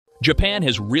Japan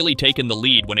has really taken the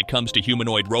lead when it comes to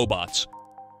humanoid robots.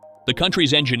 The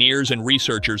country's engineers and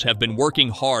researchers have been working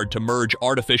hard to merge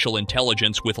artificial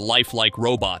intelligence with lifelike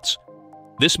robots.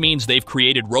 This means they've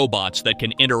created robots that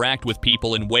can interact with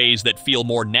people in ways that feel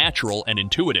more natural and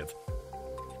intuitive.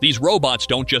 These robots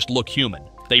don't just look human.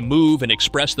 They move and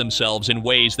express themselves in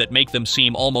ways that make them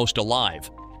seem almost alive.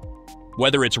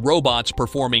 Whether it's robots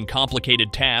performing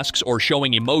complicated tasks or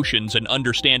showing emotions and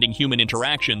understanding human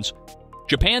interactions,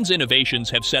 Japan's innovations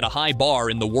have set a high bar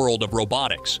in the world of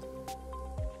robotics.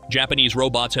 Japanese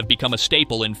robots have become a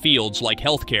staple in fields like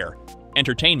healthcare,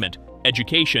 entertainment,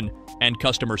 education, and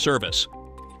customer service.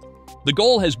 The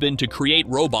goal has been to create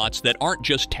robots that aren't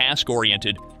just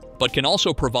task-oriented, but can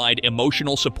also provide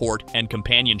emotional support and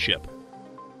companionship.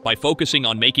 By focusing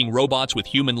on making robots with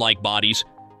human-like bodies,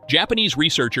 Japanese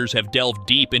researchers have delved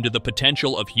deep into the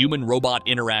potential of human-robot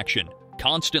interaction,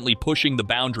 constantly pushing the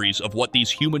boundaries of what these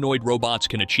humanoid robots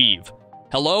can achieve.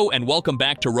 Hello and welcome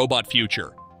back to Robot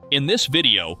Future. In this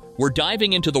video, we're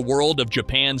diving into the world of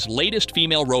Japan's latest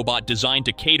female robot designed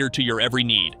to cater to your every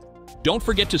need. Don't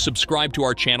forget to subscribe to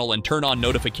our channel and turn on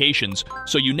notifications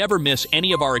so you never miss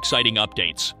any of our exciting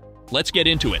updates. Let's get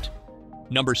into it.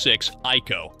 Number 6.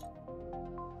 Aiko.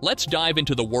 Let's dive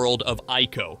into the world of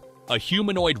Aiko, a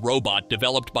humanoid robot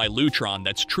developed by Lutron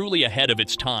that's truly ahead of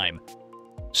its time.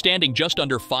 Standing just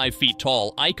under 5 feet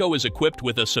tall, Aiko is equipped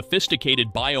with a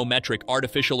sophisticated biometric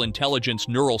artificial intelligence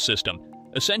neural system,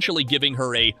 essentially giving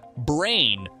her a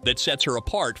brain that sets her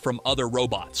apart from other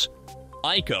robots.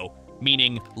 Aiko,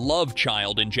 meaning love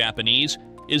child in Japanese,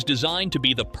 is designed to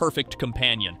be the perfect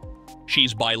companion.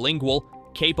 She's bilingual,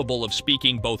 capable of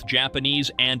speaking both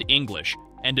Japanese and English,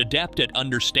 and adept at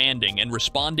understanding and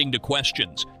responding to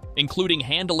questions, including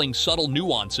handling subtle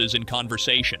nuances in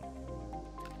conversation.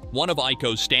 One of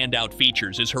Aiko's standout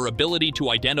features is her ability to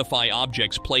identify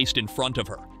objects placed in front of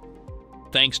her.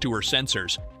 Thanks to her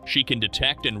sensors, she can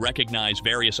detect and recognize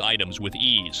various items with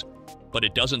ease. But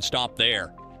it doesn't stop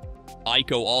there.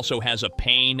 Aiko also has a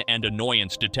pain and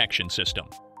annoyance detection system.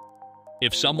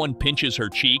 If someone pinches her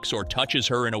cheeks or touches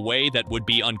her in a way that would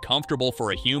be uncomfortable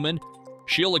for a human,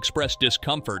 she'll express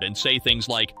discomfort and say things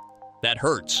like, "That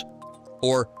hurts,"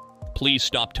 or "Please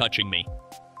stop touching me."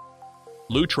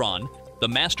 Lutron, the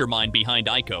mastermind behind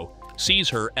Aiko, sees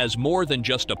her as more than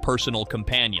just a personal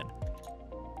companion.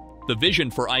 The vision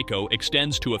for Aiko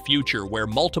extends to a future where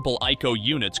multiple Aiko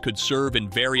units could serve in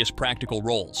various practical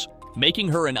roles, making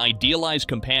her an idealized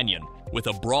companion with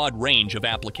a broad range of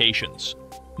applications.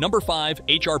 Number 5.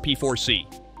 HRP-4C.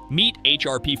 Meet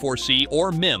HRP-4C,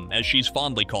 or MIM as she's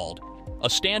fondly called, a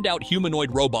standout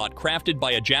humanoid robot crafted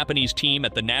by a Japanese team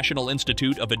at the National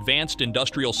Institute of Advanced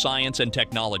Industrial Science and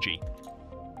Technology.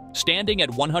 Standing at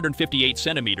 158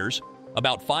 centimeters,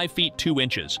 about 5 feet 2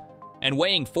 inches, and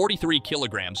weighing 43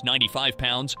 kilograms, 95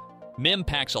 pounds, MIM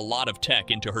packs a lot of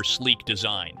tech into her sleek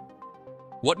design.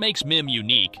 What makes MIM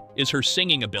unique is her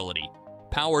singing ability,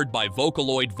 powered by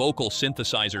Vocaloid vocal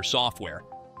synthesizer software.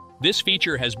 This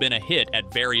feature has been a hit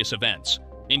at various events,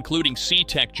 including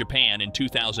C-Tech Japan in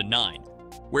 2009,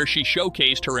 where she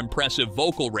showcased her impressive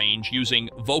vocal range using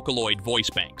Vocaloid voice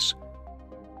banks.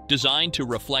 Designed to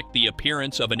reflect the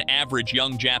appearance of an average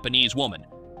young Japanese woman,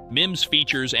 MIM's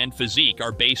features and physique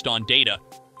are based on data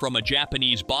from a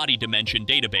Japanese body dimension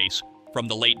database from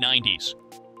the late 90s.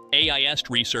 AIST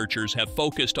researchers have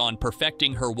focused on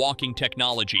perfecting her walking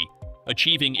technology,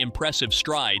 achieving impressive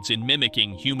strides in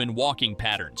mimicking human walking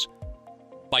patterns.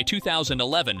 By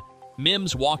 2011,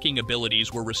 MIM's walking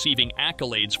abilities were receiving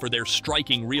accolades for their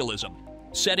striking realism,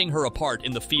 setting her apart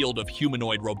in the field of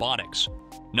humanoid robotics.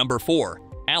 Number 4.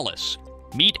 Alice.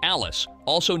 Meet Alice,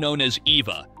 also known as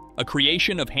Eva, a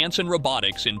creation of Hanson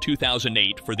Robotics in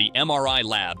 2008 for the MRI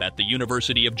lab at the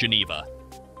University of Geneva.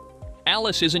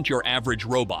 Alice isn't your average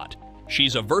robot.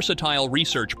 She's a versatile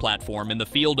research platform in the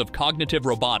field of cognitive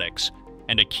robotics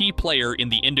and a key player in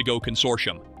the Indigo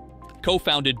Consortium.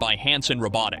 Co-founded by Hanson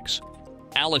Robotics,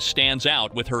 Alice stands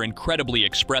out with her incredibly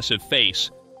expressive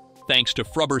face, thanks to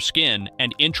flubber skin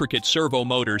and intricate servo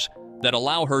motors that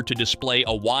allow her to display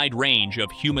a wide range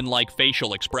of human-like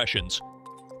facial expressions.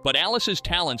 But Alice's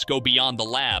talents go beyond the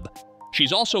lab.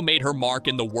 She's also made her mark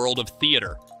in the world of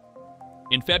theater.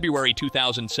 In February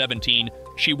 2017,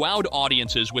 she wowed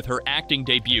audiences with her acting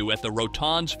debut at the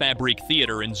Rotondes Fabrik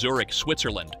Theater in Zurich,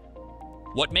 Switzerland.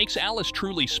 What makes Alice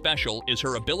truly special is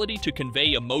her ability to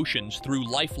convey emotions through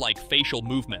lifelike facial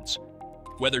movements.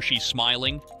 Whether she's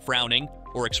smiling, frowning,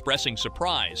 or expressing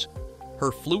surprise,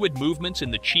 her fluid movements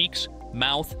in the cheeks,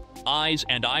 mouth, eyes,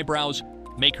 and eyebrows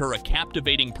make her a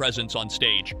captivating presence on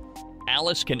stage.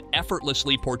 Alice can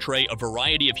effortlessly portray a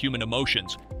variety of human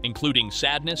emotions, including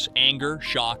sadness, anger,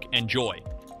 shock, and joy.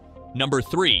 Number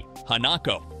 3.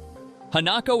 Hanako.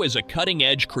 Hanako is a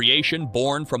cutting-edge creation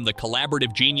born from the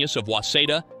collaborative genius of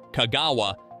Waseda,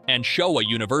 Kagawa, and Showa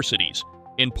universities,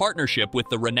 in partnership with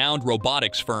the renowned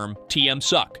robotics firm TM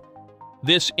Suk.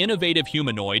 This innovative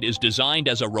humanoid is designed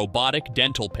as a robotic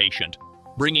dental patient,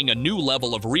 bringing a new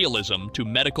level of realism to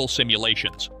medical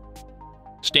simulations.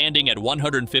 Standing at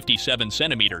 157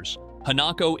 centimeters,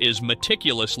 Hanako is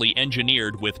meticulously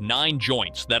engineered with 9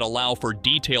 joints that allow for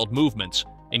detailed movements,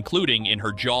 including in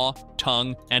her jaw,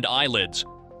 tongue, and eyelids.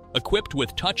 Equipped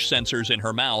with touch sensors in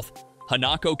her mouth,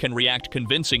 Hanako can react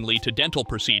convincingly to dental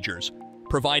procedures,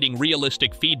 providing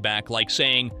realistic feedback like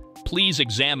saying, "Please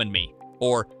examine me,"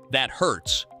 or "That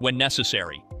hurts," when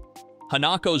necessary.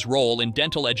 Hanako's role in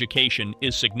dental education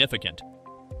is significant.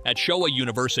 At Showa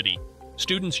University,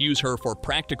 students use her for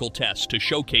practical tests to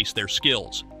showcase their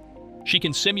skills. She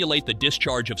can simulate the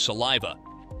discharge of saliva,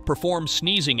 perform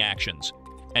sneezing actions,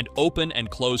 and open and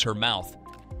close her mouth,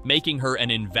 making her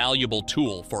an invaluable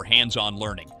tool for hands-on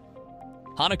learning.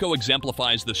 Hanako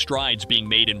exemplifies the strides being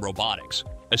made in robotics,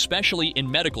 especially in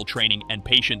medical training and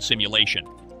patient simulation.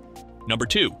 Number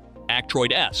 2.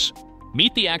 Actroid S.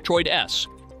 Meet the Actroid S,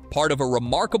 part of a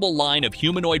remarkable line of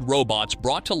humanoid robots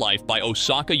brought to life by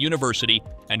Osaka University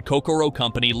and Kokoro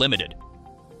Company Limited.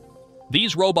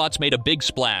 These robots made a big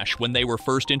splash when they were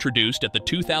first introduced at the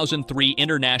 2003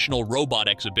 International Robot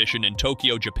Exhibition in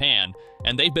Tokyo, Japan,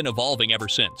 and they've been evolving ever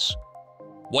since.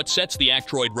 What sets the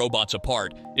Actroid robots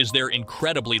apart is their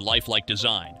incredibly lifelike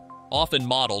design, often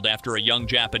modeled after a young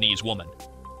Japanese woman.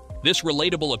 This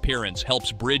relatable appearance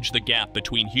helps bridge the gap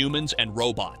between humans and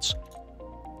robots.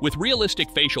 With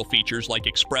realistic facial features like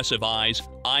expressive eyes,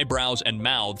 eyebrows, and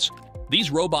mouths,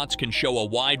 these robots can show a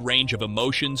wide range of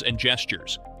emotions and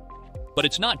gestures. But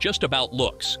it's not just about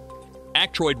looks.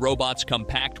 Actroid robots come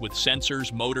packed with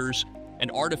sensors, motors,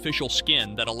 and artificial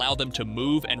skin that allow them to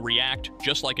move and react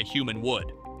just like a human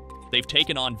would. They've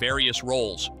taken on various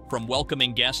roles, from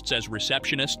welcoming guests as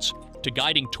receptionists to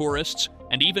guiding tourists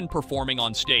and even performing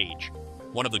on stage.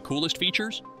 One of the coolest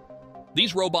features?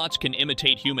 These robots can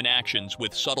imitate human actions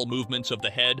with subtle movements of the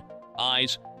head,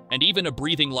 eyes, and even a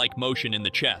breathing-like motion in the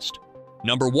chest.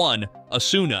 Number 1.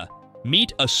 Asuna.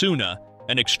 Meet Asuna,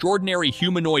 an extraordinary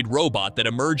humanoid robot that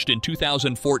emerged in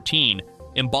 2014,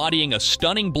 embodying a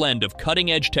stunning blend of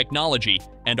cutting-edge technology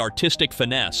and artistic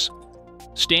finesse.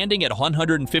 Standing at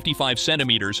 155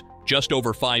 centimeters, just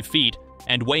over 5 feet,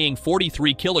 and weighing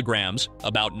 43 kilograms,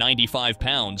 about 95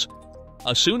 pounds,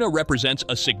 Asuna represents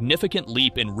a significant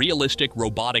leap in realistic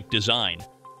robotic design.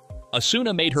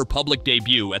 Asuna made her public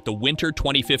debut at the Winter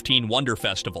 2015 Wonder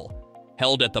Festival,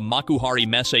 held at the Makuhari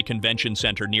Messe Convention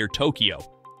Center near Tokyo.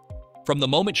 From the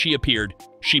moment she appeared,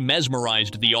 she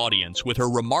mesmerized the audience with her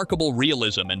remarkable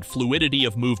realism and fluidity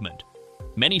of movement.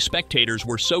 Many spectators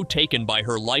were so taken by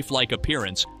her lifelike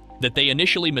appearance that they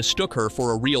initially mistook her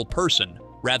for a real person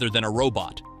rather than a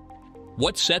robot.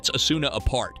 What sets Asuna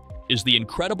apart is the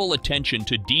incredible attention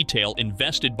to detail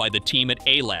invested by the team at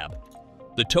A-Lab,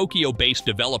 the Tokyo-based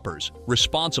developers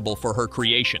responsible for her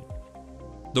creation.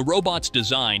 The robot's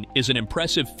design is an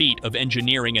impressive feat of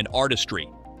engineering and artistry,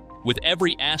 with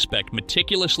every aspect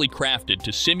meticulously crafted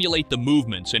to simulate the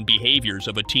movements and behaviors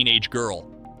of a teenage girl.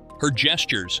 Her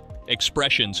gestures,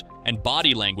 expressions, and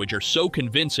body language are so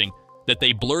convincing that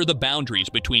they blur the boundaries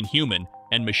between human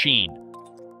and machine.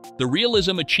 The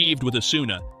realism achieved with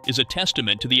Asuna is a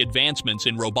testament to the advancements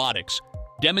in robotics,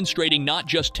 demonstrating not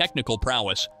just technical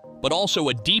prowess, but also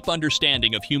a deep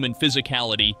understanding of human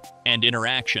physicality and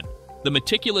interaction. The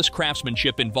meticulous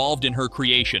craftsmanship involved in her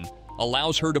creation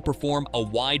allows her to perform a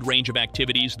wide range of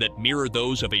activities that mirror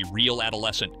those of a real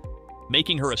adolescent,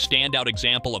 making her a standout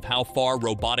example of how far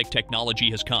robotic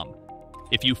technology has come.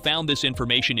 If you found this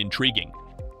information intriguing,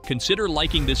 consider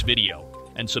liking this video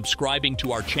and subscribing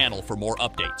to our channel for more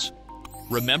updates.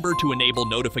 Remember to enable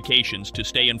notifications to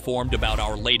stay informed about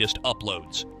our latest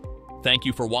uploads. Thank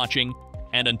you for watching,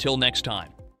 and until next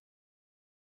time.